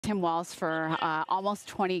Tim Walz for almost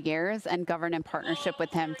 20 years and governed in partnership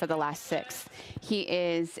with him for the last 6. He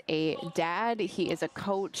is a dad, he is a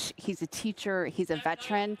coach, he's a teacher, he's a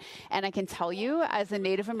veteran, and I can tell you, as a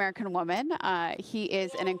Native American woman, he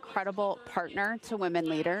is an incredible partner to women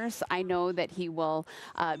leaders. I know that he will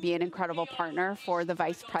be an incredible partner for the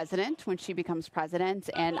vice president when she becomes president,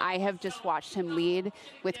 and I have just watched him lead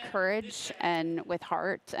with courage and with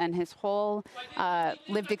heart, and his whole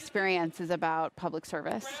lived experience is about public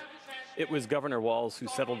service. It was Governor Walz who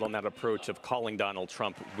settled on that approach of calling Donald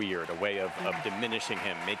Trump weird, a way of diminishing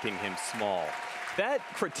him, making him small. That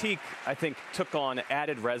critique, I think, took on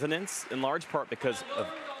added resonance, in large part because of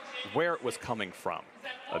where it was coming from.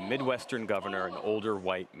 A Midwestern governor, an older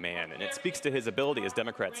white man. And it speaks to his ability, as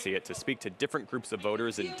Democrats see it, to speak to different groups of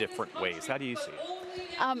voters in different ways. How do you see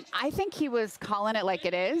it? I think he was calling it like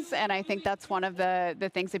it is, and I think that's one of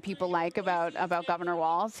the things that people like about Governor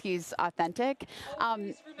Walz. He's authentic.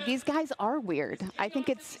 These guys are weird. I think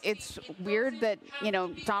it's weird that, you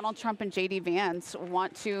know, Donald Trump and J.D. Vance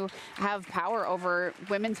want to have power over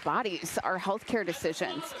women's bodies, our healthcare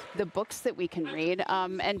decisions, the books that we can read,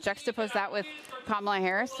 and juxtapose that with Kamala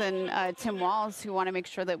Harris and Tim Walz, who want to make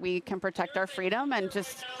sure that we can protect our freedom and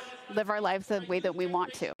just live our lives the way that we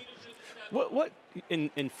want to. What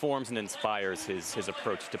informs and inspires his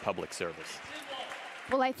approach to public service?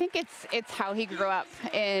 Well, I think it's how he grew up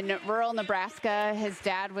in rural Nebraska. His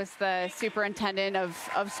dad was the superintendent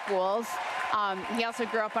of schools. He also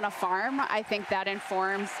grew up on a farm. I think that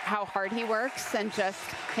informs how hard he works and just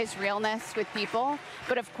his realness with people.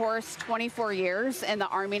 But of course, 24 years in the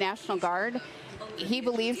Army National Guard. He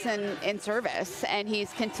believes in service, and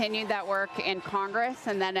he's continued that work in Congress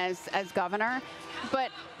and then as governor.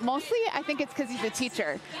 But mostly, I think it's because he's a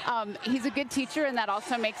teacher. He's a good teacher, and that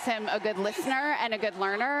also makes him a good listener and a good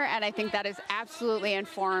learner, and I think that has absolutely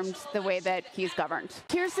informed the way that he's governed.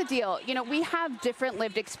 Here's the deal. You know, we have different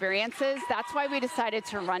lived experiences. That's why we decided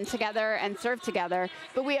to run together and serve together,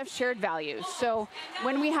 but we have shared values. So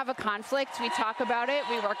when we have a conflict, we talk about it,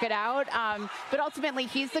 we work it out, but ultimately,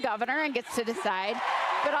 he's the governor and gets to decide.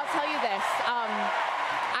 But I'll tell you this.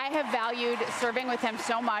 I have valued serving with him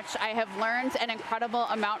so much. I have learned an incredible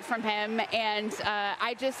amount from him, and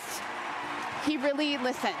he really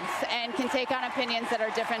listens and can take on opinions that are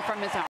different from his own.